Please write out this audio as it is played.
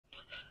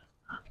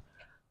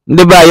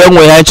Ndị be anyị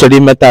onwe ha chọrọ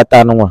ime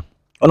tata anụnwa.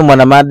 Ọnụ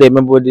mana m ada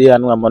emebe ụdị ya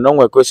anụnwa mana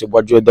onwe ka o si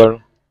gbajuo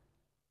dọrọ.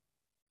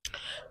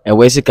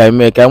 Wee sị ka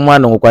ime ka nwa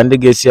nwekwa ndị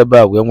ga-esi ebe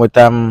a wee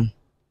nweta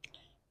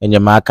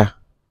enyemaka.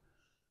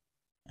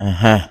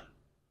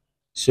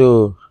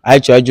 So anyị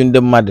chọrọ ịjụ ndị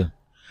mmadụ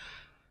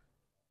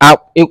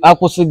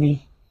akwụsị gị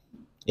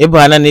ịbụ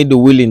ha na ịdị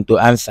willing to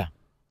answer.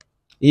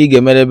 Ihe ị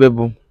ga-emere ebe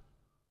bụ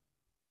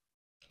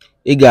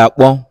ị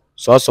ga-akpọ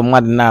sọsọ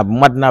mmadụ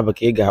na-abụ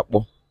ka ị ga-akpọ.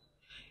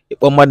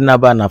 Ịkpọ mmadụ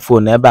na-abụ na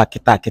phone ebe a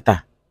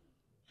kịta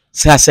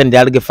si ha send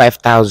gị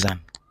 5,000.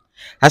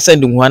 Ha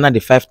send nwa na dị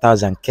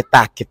 5,000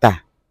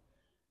 kịta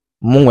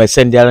mụ nwee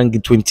send gị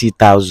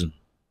 20,000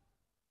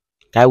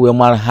 ka wee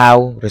mara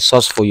how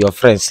resourceful your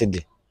friends dị,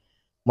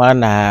 mara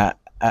na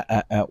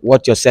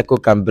what your circle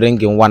can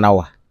bring in 1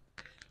 hour.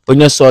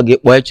 Onye sọ gị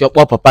kpọọ echi,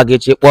 kpọọ papa gị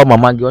echi, kpọọ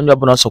mama gị, onye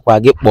ọbụla sọkwa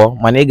gị kpọọ,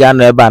 mana ị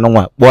ga-anọ ebe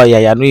anụnwa kpọọ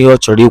ya nụ ihe ọ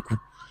chọrọ ikwu.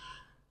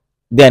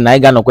 Then anyị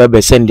ga-anọkwa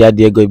ebe send ya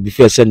dị ego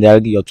before send ya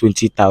gị your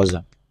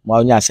 20,000. Ma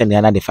onye a send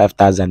ya na dị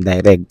 5,000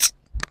 direct.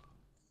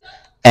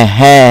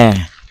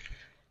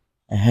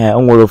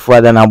 O nwere ofu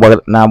ada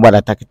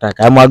na-agbadata kịta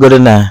ka anyị magoro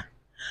na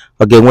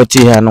ọ ga-enweta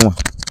ihe anụnwa.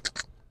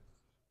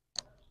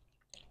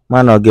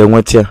 Mana ọ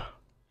ga-enweta ya.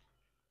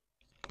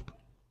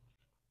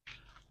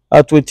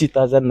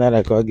 20,000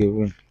 naira ka ọ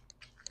ga-enwe.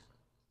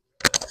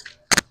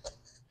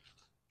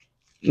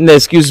 No,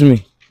 excuse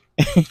me.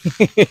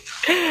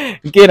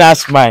 You can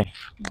ask mine.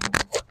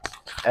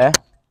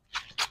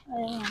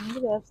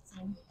 Good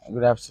afternoon.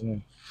 Good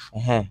afternoon.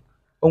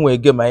 Onwe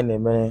game anyị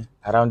na-eme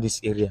around this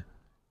area.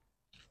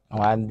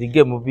 And the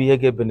game will be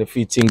here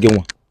benefiting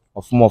game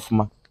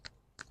ọfụma.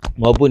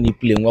 Ma ọ bụ na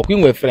play nwa kwa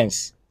inwe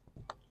friends.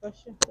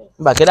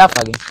 Mba kedu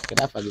afa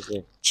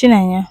gị?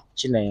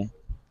 Chinenye.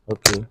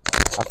 Okay.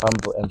 Afa m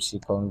bụ MC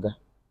Konga.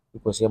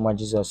 Because ma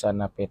Jesus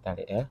na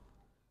petale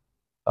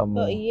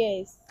Oh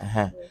yes.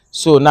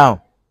 So now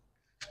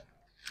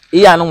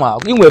ihe anụnwa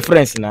inwe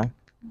friends na.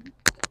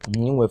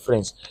 Inwe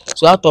friends.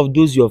 So out of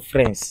those your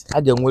friends,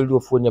 a ga-enwere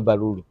ofu onye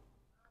bara uru.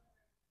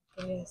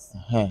 Yes.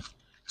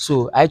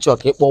 So I chọrọ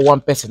ka ịkpọ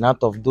one person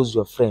out of those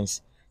your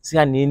friends. See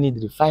ya na you need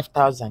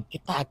 5,000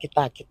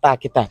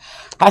 kita.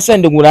 Ha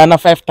send ngwura na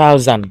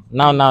 5,000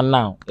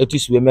 now. Etu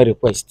isi wee mee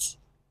request.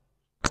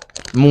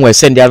 M nwee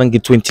send ya gị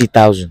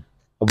 20,000.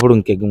 Ọ bụrụ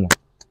nke gị nwa.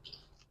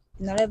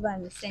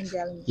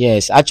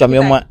 Yes, achọrọ m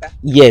ịma.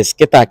 Yes,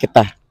 kita.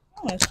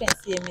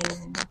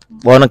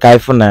 Kpọọ ka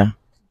iPhone na.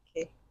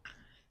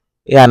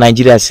 Ya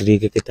Nigeria siri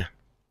ike kita.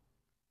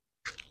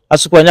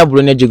 Asụkwa anya bụrụ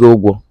onye ji gị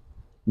ụgwọ.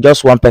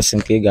 Just one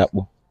person ka ị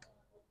ga-akpọ.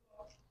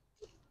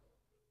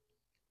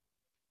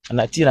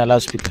 Ana tii na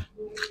loudspeaker.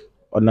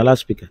 On the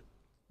loudspeaker.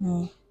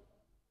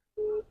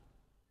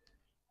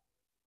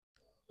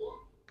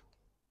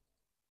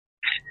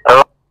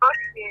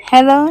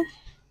 Hello.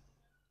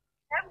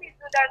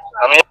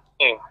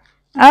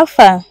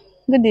 Alpha.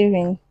 Good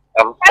evening.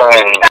 I'm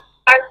fine.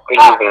 Good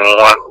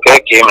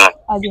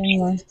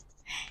evening.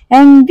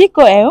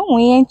 Biko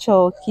onwe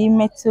ncho ka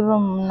imetụrụ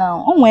m na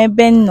onwe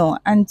ebe nno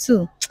and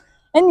two.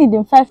 I need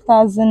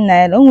 5,000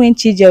 naira. Onwe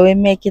nchi je we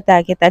make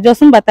kita.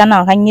 Just mbata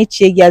na ha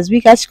nyechie gị as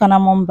week as kana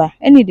number.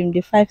 I need him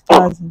the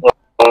 5,000.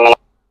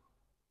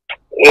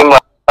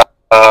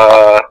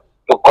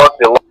 To cut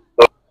the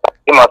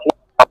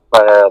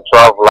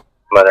travel,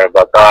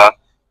 but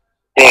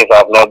things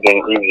have not been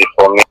easy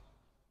for me.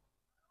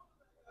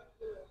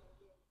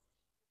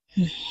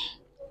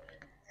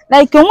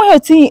 Like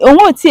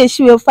onwe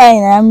she will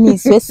find and me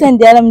so send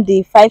them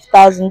the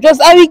 5,000. Just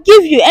I will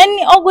give you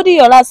any go to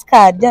your last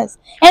card. Just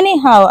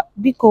anyhow,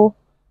 Biko.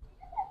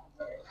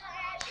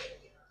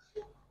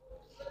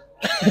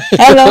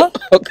 Hello.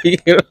 Okay,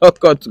 I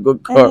got to go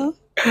call.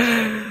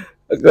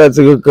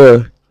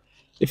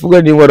 If you got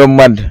any more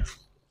mad.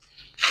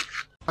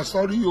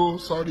 Sorry.